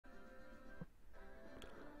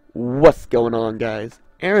What's going on, guys?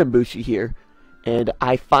 Eren Bushi here, and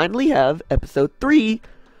I finally have episode 3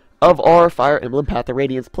 of our Fire Emblem Path of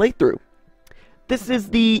Radiance playthrough. This is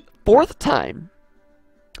the 4th time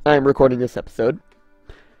I'm recording this episode.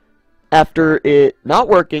 After it not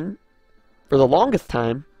working for the longest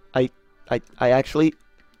time, I actually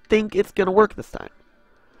think it's gonna work this time.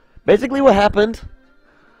 Basically what happened,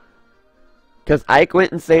 because Ike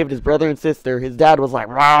went and saved his brother and sister, his dad was like,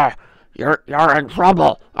 "Rah! You're in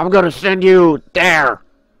trouble. I'm gonna send you there."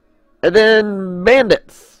 And then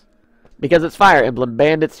bandits, because it's Fire Emblem,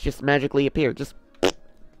 bandits just magically appear, just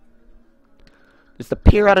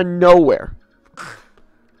appear out of nowhere.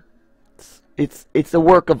 It's a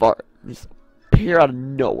work of art. Just appear out of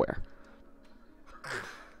nowhere.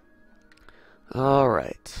 All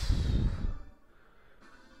right,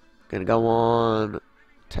 gonna go on,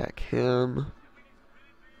 attack him.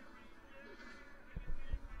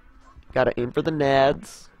 Gotta aim for the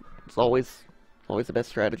nads. It's always the best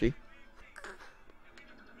strategy.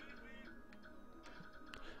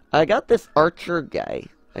 I got this archer guy.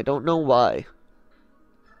 I don't know why,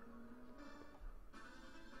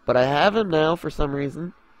 but I have him now for some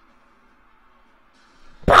reason.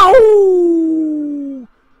 Pow!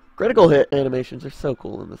 Critical hit animations are so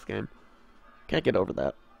cool in this game. Can't get over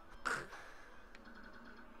that.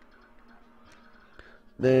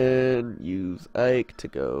 Then use Ike to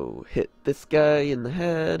go hit this guy in the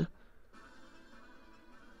head.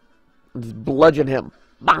 Just bludgeon him.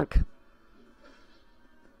 Bonk!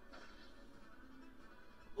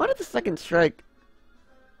 Why did the second strike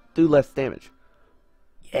do less damage?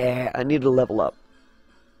 Yeah, I need to level up.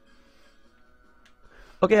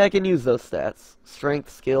 Okay, I can use those stats.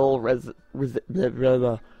 Strength, skill, resonance.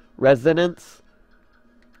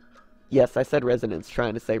 Yes, I said resonance,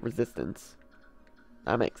 trying to say resistance.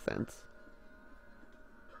 That makes sense.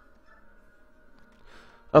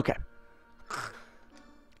 Okay.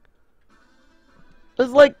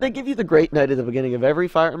 It's like they give you the Great Knight at the beginning of every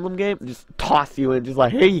Fire Emblem game, and just toss you in, just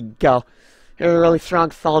like, here you go. You're a really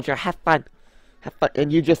strong soldier, have fun. Have fun.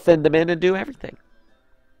 And you just send them in and do everything.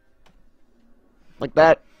 Like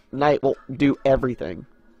that knight will do everything.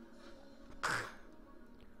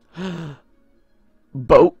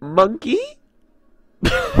 Boat monkey?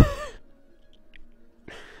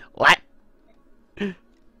 What?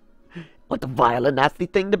 What a vile and nasty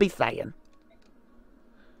thing to be saying.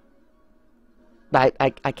 I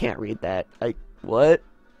can't read that. What?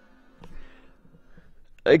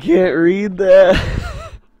 I can't read that.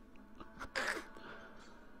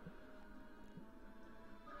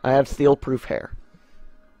 I have steel-proof hair.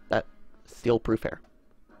 That steel-proof hair.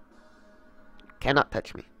 Cannot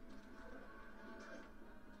touch me.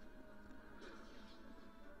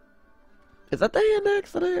 Is that the hand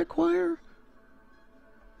axe that I acquire?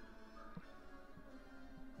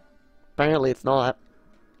 Apparently it's not.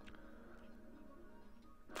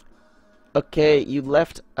 Okay, you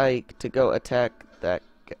left Ike to go attack that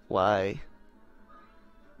guy. Why?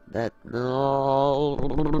 That...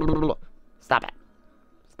 No... Stop it.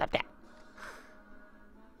 Stop that.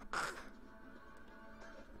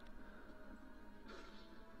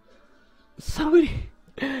 So many...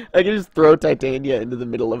 I can just throw Titania into the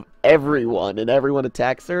middle of everyone, and everyone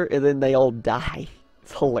attacks her, and then they all die.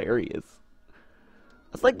 It's hilarious.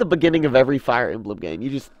 It's like the beginning of every Fire Emblem game. You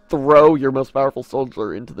just throw your most powerful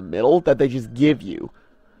soldier into the middle that they just give you.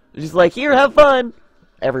 It's just like, here, have fun!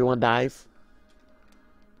 Everyone dies.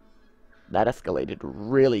 That escalated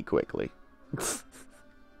really quickly.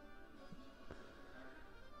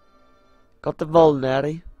 Got the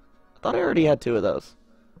Volnari. I thought I already had 2 of those.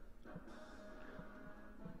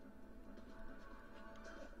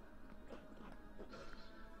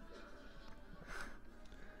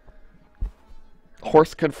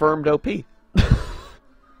 Horse confirmed OP.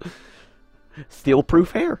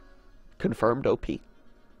 Steel-proof hair. Confirmed OP.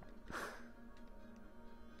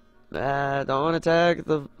 Don't want to attack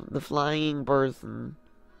the flying person.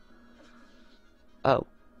 Oh.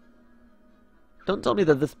 Don't tell me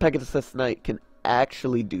that this Pegasus Knight can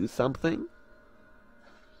actually do something.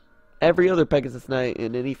 Every other Pegasus Knight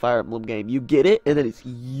in any Fire Emblem game, you get it, and then it's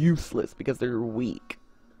useless because they're weak.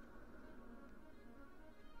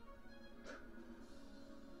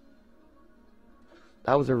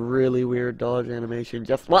 That was a really weird dodge animation.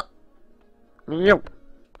 Just what? Nope.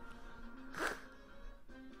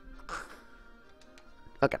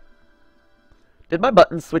 Okay. Did my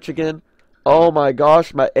buttons switch again? Oh my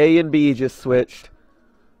gosh, my A and B just switched.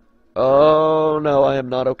 Oh no, I am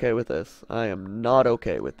not okay with this. I am not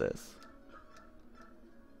okay with this.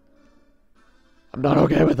 I'm not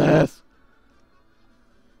okay with this.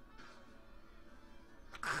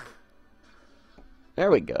 There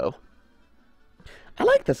we go. I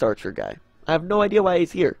like this archer guy. I have no idea why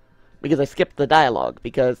he's here. Because I skipped the dialogue,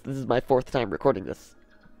 because this is my 4th time recording this.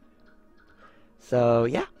 So,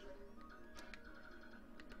 yeah.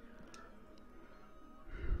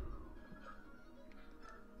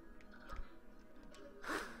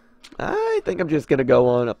 I think I'm just gonna go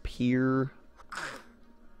on up here.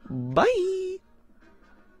 Bye!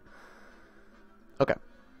 Okay.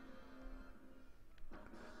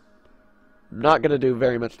 Not gonna do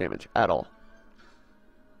very much damage at all.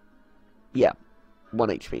 Yeah, 1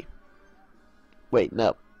 HP. Wait,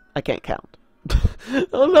 no. I can't count.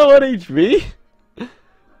 Oh no, 1 HP?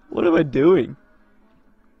 What am I doing?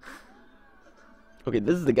 Okay,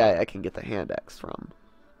 this is the guy I can get the hand axe from.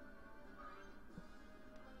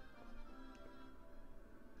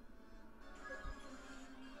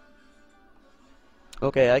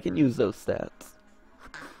 Okay, I can use those stats.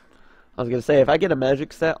 I was gonna say, if I get a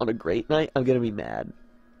magic stat on a Great Knight, I'm gonna be mad.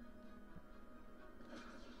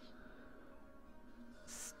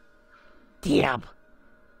 Damn!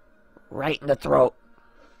 Right in the throat.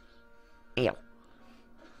 Ew.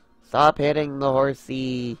 Stop hitting the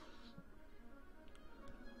horsey.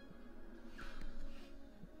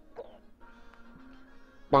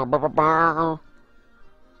 Bah, bah, bah, bah.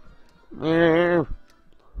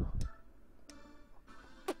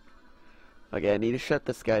 Okay, I need to shut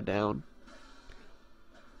this guy down.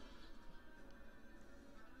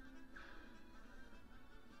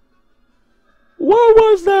 What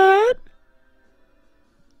was that?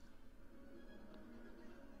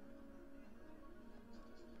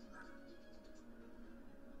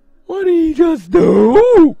 What did he just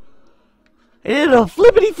do? And a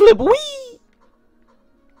flippity flip wee!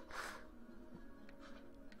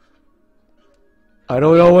 I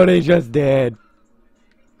don't know what he just did.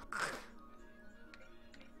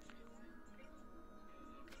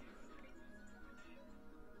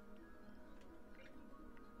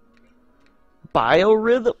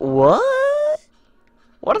 Biorhythm? What?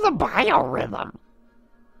 What is a biorhythm?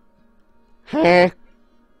 Huh?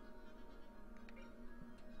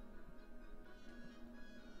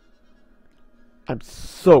 I'm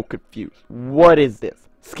so confused. What is this?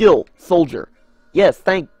 Skill, soldier. Yes,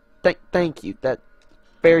 thank you. That's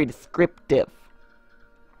very descriptive.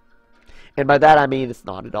 And by that I mean it's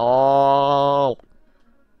not at all.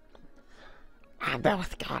 And that was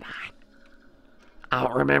going on. I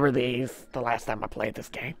don't remember these the last time I played this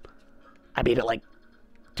game. I beat it like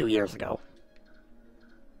 2 years ago.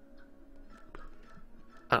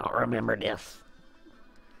 I don't remember this.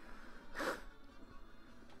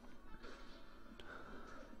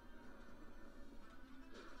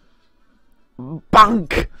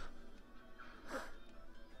 Bunk!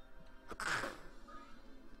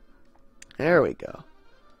 There we go.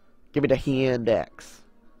 Give me the hand axe.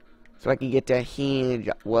 So I can get the hand...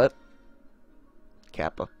 What?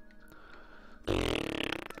 Kappa.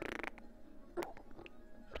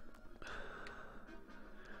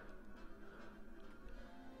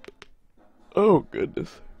 Oh,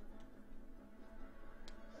 goodness.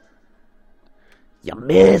 You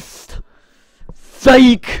missed!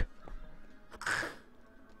 Psych!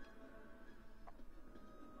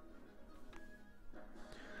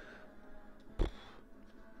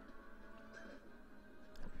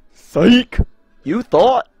 Psych! You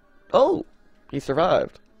thought? Oh, he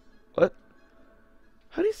survived. What?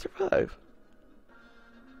 How did he survive?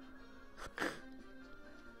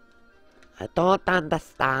 I don't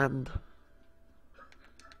understand.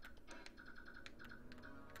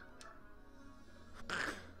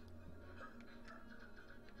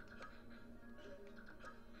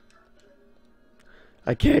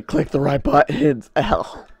 I can't click the right buttons.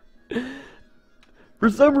 Ow. For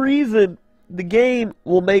some reason, the game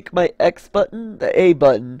will make my X button the A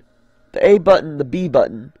button, the A button the B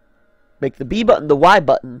button, make the B button the Y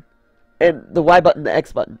button, and the Y button the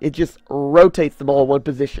X button. It just rotates them all in one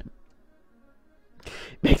position.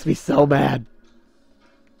 Makes me so mad.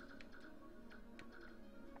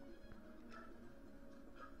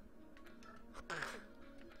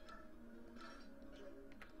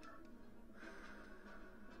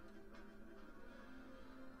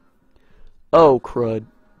 Oh, crud.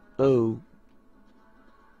 Oh.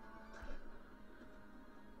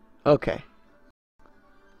 Okay.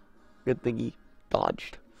 Good thing he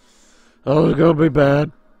dodged. Oh, it's gonna be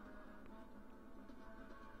bad.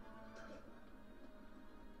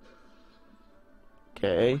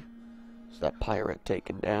 Okay. Is that pirate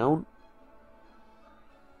taken down?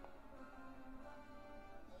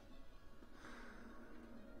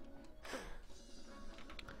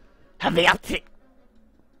 Have you up it?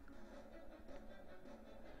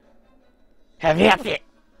 Have you up it?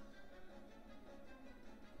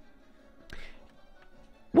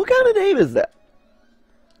 What kind of name is that?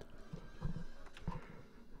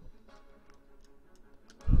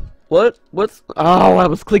 What? What's... Oh, I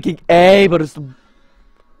was clicking A, but it's...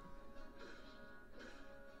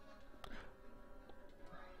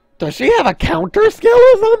 Does she have a counter skill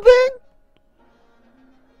or something?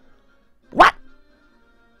 What?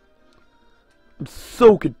 I'm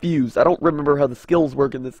so confused. I don't remember how the skills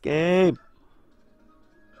work in this game.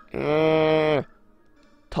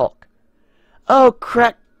 Talk. Oh,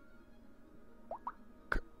 crackers.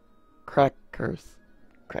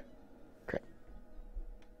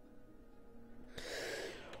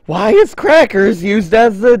 Why is crackers used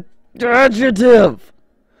as an adjective?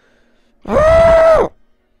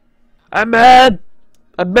 I'm mad.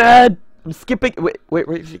 I'm skipping. Wait, where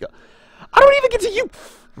did she go? I don't even get to you.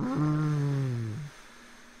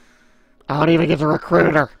 I don't even get to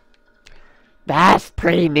recruit her. That's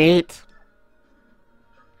pretty neat.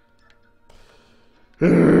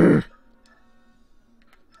 I'm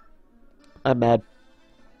mad.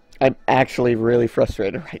 I'm actually really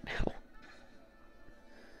frustrated right now.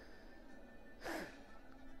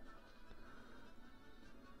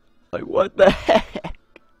 Like, what the heck?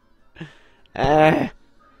 This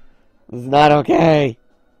is not okay.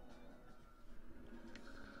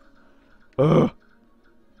 Ugh.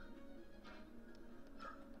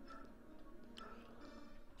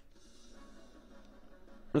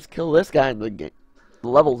 Let's kill this guy in the game. The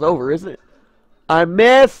level's over, isn't it? I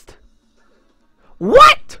missed!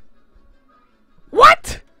 What?!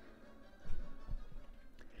 What?!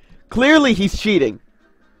 Clearly he's cheating.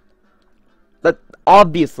 That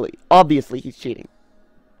obviously he's cheating.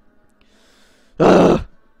 Ugh.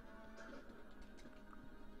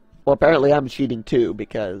 Well, apparently I'm cheating too,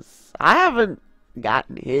 because I haven't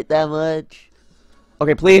gotten hit that much.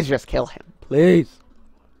 Okay, please just kill him. Please.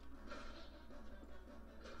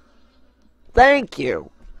 Thank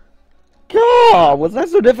you. God, was that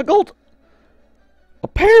so difficult?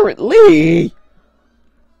 Apparently.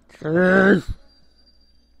 Jeez.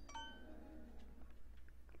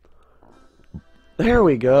 There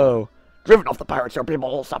we go. Driven off the pirates, your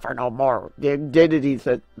people will suffer no more. The indignity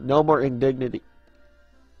said, no more indignity.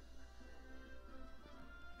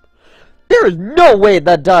 There is no way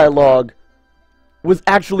that dialogue was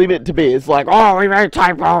actually meant to be. It's like, oh, we made a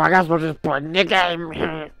typo, I guess we'll just put in the game.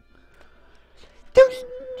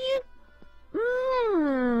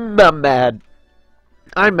 I'm mad.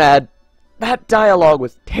 I'm mad. That dialogue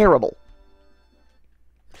was terrible.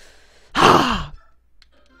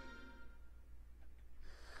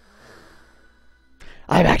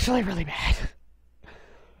 I'm actually really mad.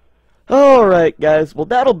 Alright, guys. Well,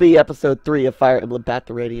 that'll be episode 3 of Fire Emblem Path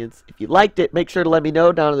to Radiance. If you liked it, make sure to let me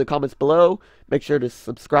know down in the comments below. Make sure to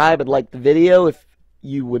subscribe and like the video if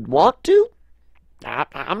you would want to.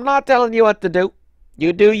 I'm not telling you what to do.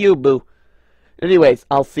 You do you, boo. Anyways,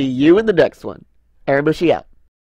 I'll see you in the next one. Eren Bushi out.